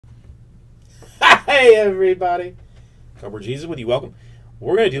Hey everybody, Cobra Jesus with you. Welcome.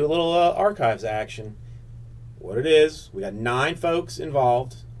 We're going to do a little archives action. What it is, we got 9 folks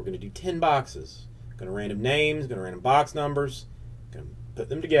involved. We're going to do 10 boxes. Going to random names, going to random box numbers. Going to put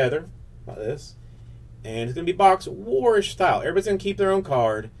them together like this, and it's going to be box Warish style. Everybody's going to keep their own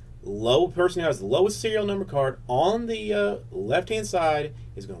card. Person who has the lowest serial number card on the left-hand side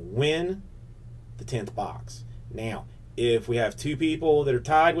is going to win the 10th box. Now, if we have 2 people that are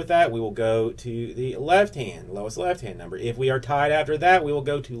tied with that, we will go to the lowest left-hand number. If we are tied after that, we will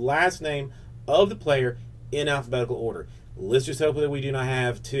go to last name of the player in alphabetical order. Let's just hope that we do not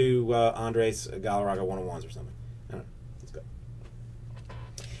have 2 Andres Galarraga 101s or something. I don't know. Let's go.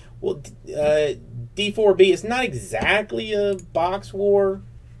 Well, D4B is not exactly a box war.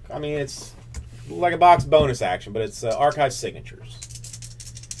 I mean, it's like a box bonus action, but it's archive signatures.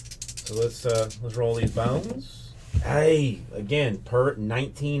 So let's roll these bones. Hey, again, per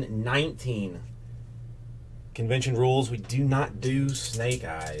 1919 convention rules, we do not do snake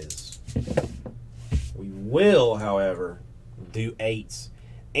eyes. We will, however, do 8s.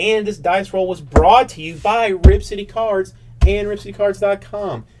 And this dice roll was brought to you by Rip City Cards and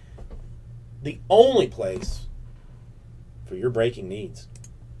RipCityCards.com. The only place for your breaking needs.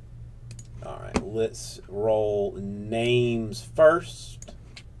 All right, let's roll names first.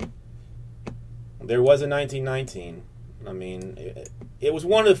 There was a 1919. I mean, it was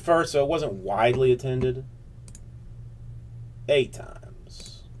one of the first, so it wasn't widely attended. 8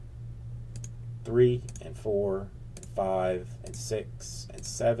 times. 3 and 4 and 5 and 6 and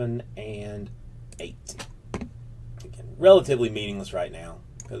 7 and 8. Again, relatively meaningless right now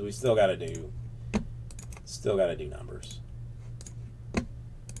because we still got to do numbers.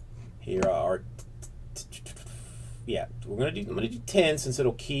 Here are I'm gonna do 10 since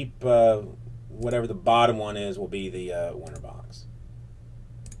it'll keep whatever the bottom one is will be the winner box.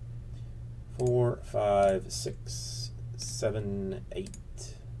 4, 5, 6, 7, 8.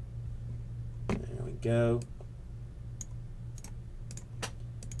 There we go.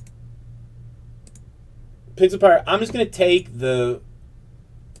 Pixel Pirate. I'm just gonna take the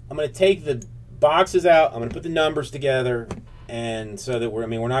boxes out. I'm gonna put the numbers together, and so that we're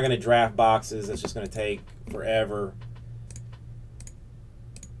not gonna draft boxes. That's just gonna take forever.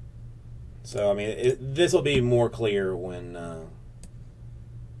 So I mean, this will be more clear when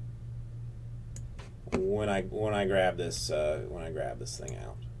I grab this thing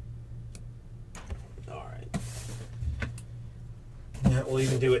out. All right. Yeah, we'll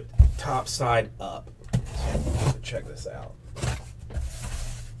even do it top side up. So check this out.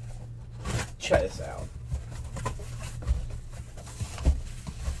 Check this out.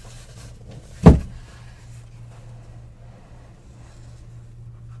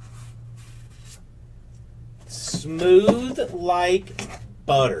 Smooth like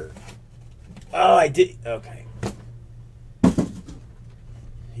butter. Oh, I did. Okay.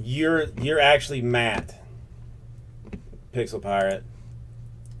 You're actually Matt, Pixel Pirate.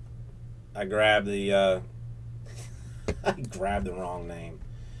 I grabbed the I grabbed the wrong name.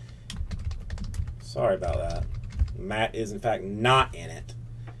 Sorry about that. Matt is in fact not in it.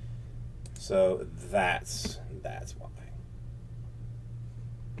 So that's why.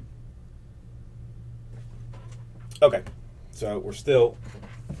 Okay, so we're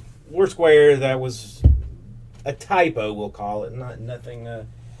square. That was a typo, we'll call it. Nothing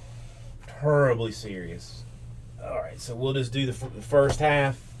terribly serious. All right, so we'll just do the first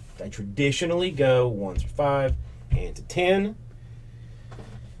half. I traditionally go 1 through 5 and to 10.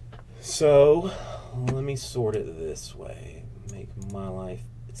 So let me sort it this way. Make my life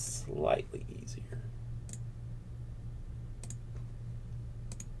slightly easier.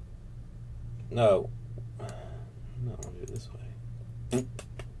 No, I'll do it this way.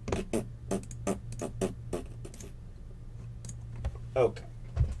 Okay.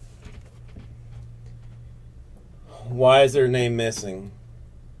 Why is their name missing?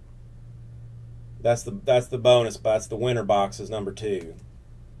 That's the bonus, but that's the winner box is number 2.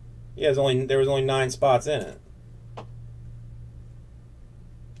 Yeah, there was only 9 spots in it.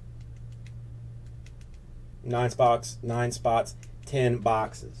 9 spots, 10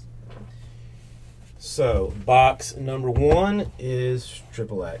 boxes. So box number 1 is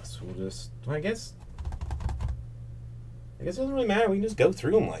XXX. We'll just, I guess it doesn't really matter. We can just go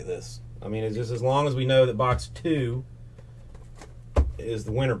through them like this. I mean, it's just as long as we know that box 2 is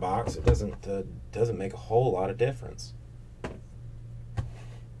the winner box, it doesn't make a whole lot of difference.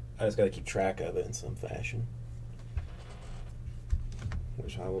 I just got to keep track of it in some fashion,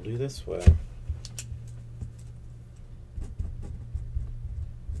 which I will do this way.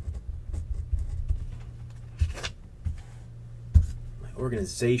 My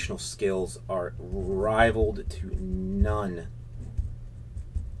organizational skills are rivaled to none.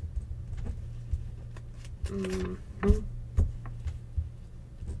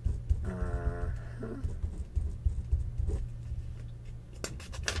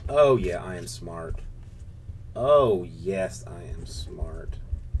 Oh yeah, I am smart. Oh yes, I am smart.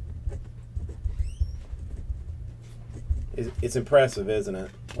 It's impressive, isn't it?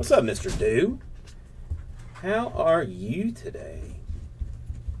 What's up, Mr. Dew? How are you today?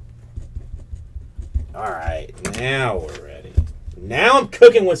 Alright, now we're ready. Now I'm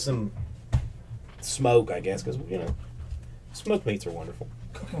cooking with some smoke, I guess, because, you know, smoked meats are wonderful.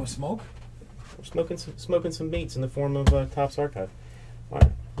 Cooking with smoke? We're smoking some meats in the form of Topps Archive.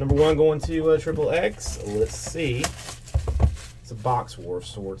 Alright, number 1 going to Triple X. Let's see. It's a box war of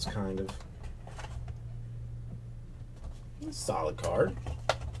sorts, kind of. A solid card.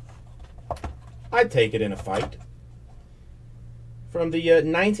 I'd take it in a fight. From the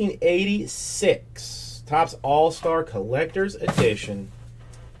 1986 Topps All-Star Collector's Edition,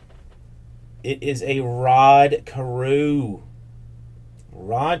 it is a Rod Carew.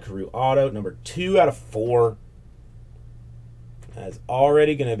 Rod Carew auto, number 2 out of 4. That's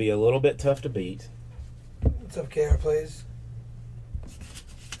already going to be a little bit tough to beat. What's up, KR Plays?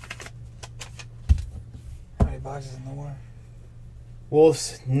 How many boxes in the war? Well,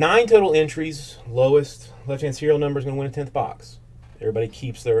 9 total entries. Lowest left-hand serial number is going to win a 10th box. Everybody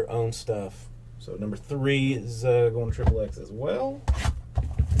keeps their own stuff. So number 3 is going to Triple X as well.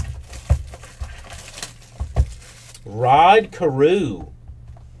 Rod Carew.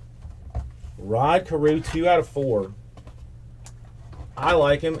 Rod Carew, 2 out of 4. I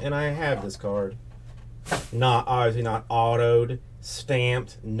like him, and I have this card. Obviously not autoed,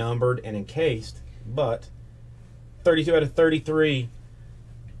 stamped, numbered, and encased, but 32 out of 33.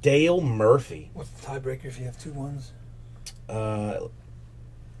 Dale Murphy. What's the tiebreaker if you have 2 ones?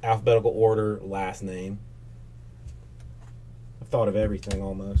 Alphabetical order, last name. I've thought of everything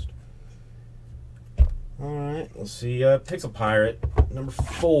almost. Alright, let's see. Pixel Pirate, number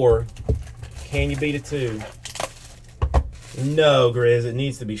 4. Can you beat a 2? No, Grizz, it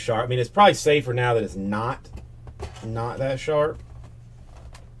needs to be sharp. I mean, it's probably safer now that it's not that sharp.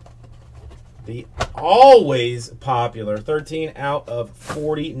 The always popular 13 out of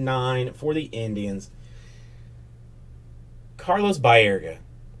 49 for the Indians. Carlos Baerga.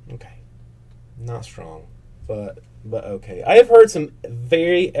 Okay. Not strong, but okay. I have heard some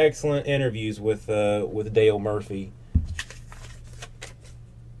very excellent interviews with Dale Murphy.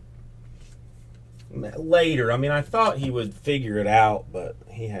 Later, I mean, I thought he would figure it out, but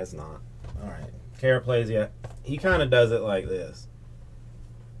he has not. All right. Kara plays, yeah. He kind of does it like this.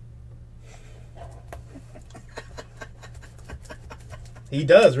 He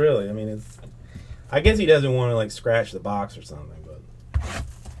does, really. I mean, I guess he doesn't want to, like, scratch the box or something, but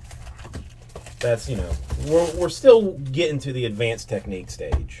that's, you know, we're still getting to the advanced technique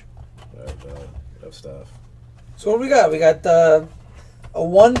stage of stuff. So what do we got? We got a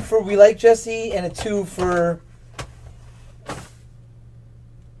 1 for We Like Jesse and a 2 for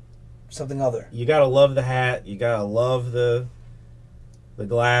something other. You gotta love the hat. You gotta love the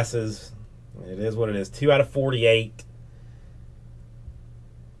glasses. It is what it is. 2 out of 48.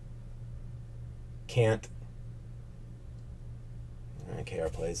 Kent. All right, KR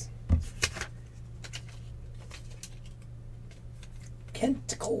plays.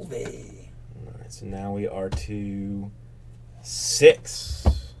 Kent Colby. All right, so now we are to 6.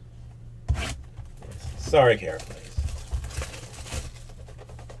 Sorry, KR plays.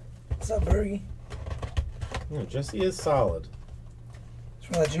 What's up, Bergie? No, Jesse is solid.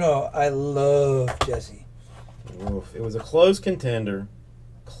 Just want to let you know, I love Jesse. Oof, it was a close contender.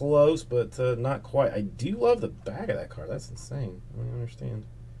 Close, but not quite. I do love the back of that card. That's insane. I don't understand.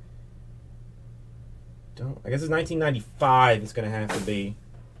 I guess it's 1995. It's going to have to be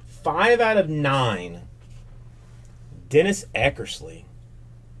 5 out of 9. Dennis Eckersley.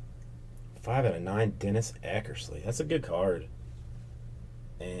 5 out of 9. Dennis Eckersley. That's a good card.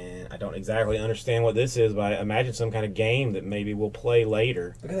 And I don't exactly understand what this is, but I imagine some kind of game that maybe we'll play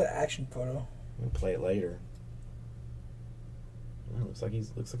later. Look at that action photo. We'll play it later. Oh, looks like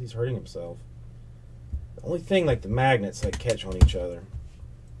he's hurting himself. The only thing, like the magnets, like catch on each other.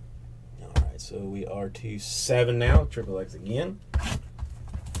 All right, so we are to 7 now. Triple X again.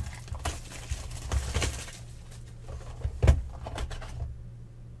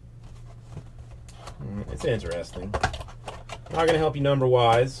 It's interesting. Not going to help you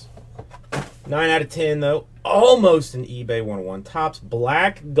number-wise. 9 out of 10, though. Almost an eBay 101. Topps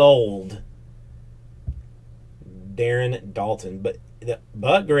Black Gold. Darren Dalton. But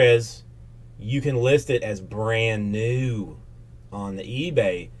Grizz, you can list it as brand new. on the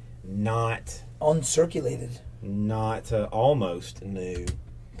eBay. Not Uncirculated. almost new.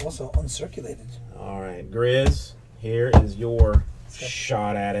 Also uncirculated. All right, Grizz, here is your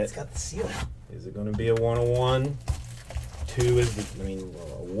shot at it. It's got the seal. Is it going to be a 101? 2 is the, a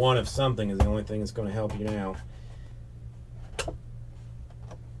 1 of something is the only thing that's going to help you now.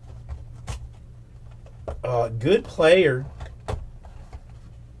 Good player.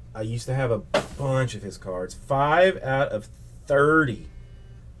 I used to have a bunch of his cards. 5 out of 30.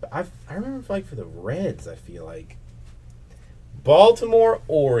 But I remember, like, for the Reds, I feel like. Baltimore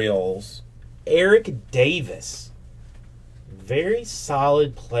Orioles, Eric Davis. Very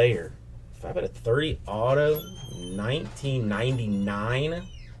solid player. 5 out of 30 auto, 1999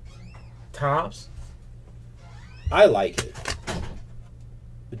 tops. I like it.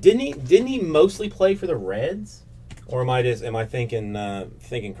 But didn't he mostly play for the Reds? Or am I thinking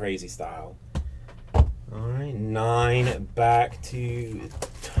crazy style? All right, 9 back to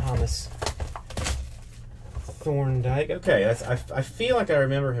Thomas Thorndike. Okay, I feel like I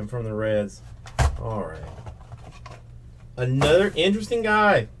remember him from the Reds. All right. Another interesting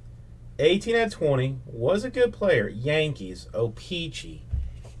guy. 18 out of 20. Was a good player. Yankees. O-Pee-Chee.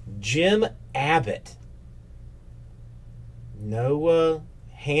 Jim Abbott. No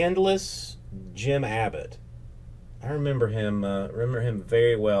handless Jim Abbott. I remember him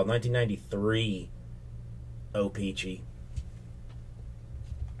very well. 1993 O-Pee-Chee.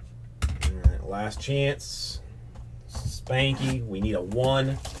 All right, last chance. Spanky. We need a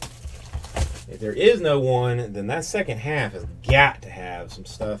 1. If there is no 1, then that second half has got to have some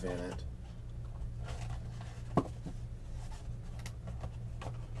stuff in it.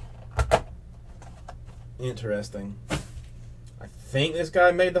 Interesting. I think this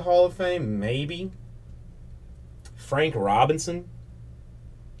guy made the Hall of Fame. Maybe. Frank Robinson.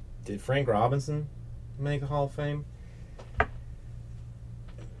 Did Frank Robinson make the Hall of Fame?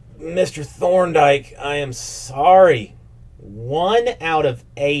 Mr. Thorndike, I am sorry. 1 out of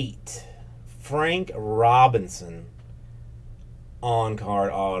 8. Frank Robinson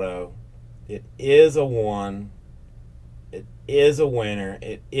on-card auto. It is a 1. It is a winner.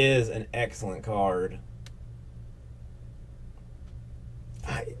 It is an excellent card.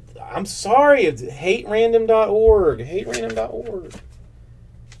 I'm sorry. It's haterandom.org. Haterandom.org.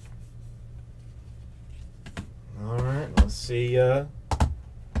 All right. Let's see.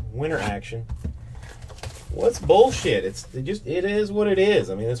 Winner action. What's bullshit? It is what it is.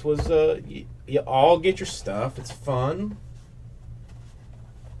 I mean, this was you all get your stuff. It's fun.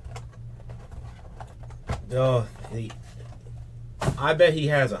 I bet he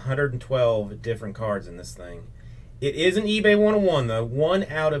has 112 different cards in this thing. It is an eBay 101 though. 1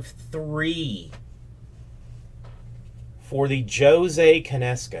 out of 3 for the Jose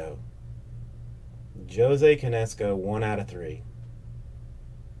Canseco. Jose Canseco, 1 out of 3.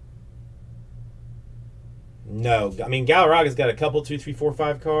 No, I mean Galarraga's got a couple, 2, 3, 4,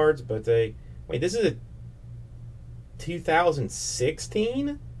 5 cards, but wait, this is a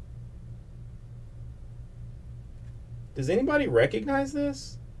 2016? Does anybody recognize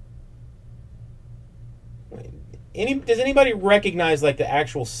this? Wait, does anybody recognize like the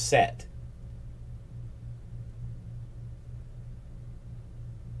actual set?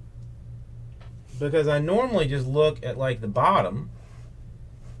 Because I normally just look at like the bottom.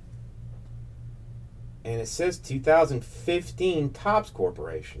 And it says 2015 Topps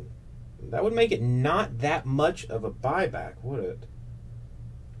Corporation. That would make it not that much of a buyback, would it?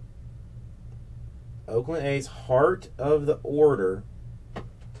 Oakland A's Heart of the Order.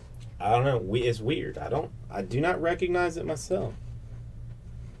 I don't know. It's weird. I do not recognize it myself.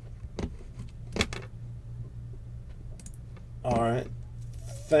 All right.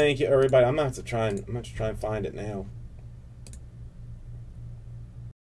 Thank you, everybody. I'm gonna have to try and find it now.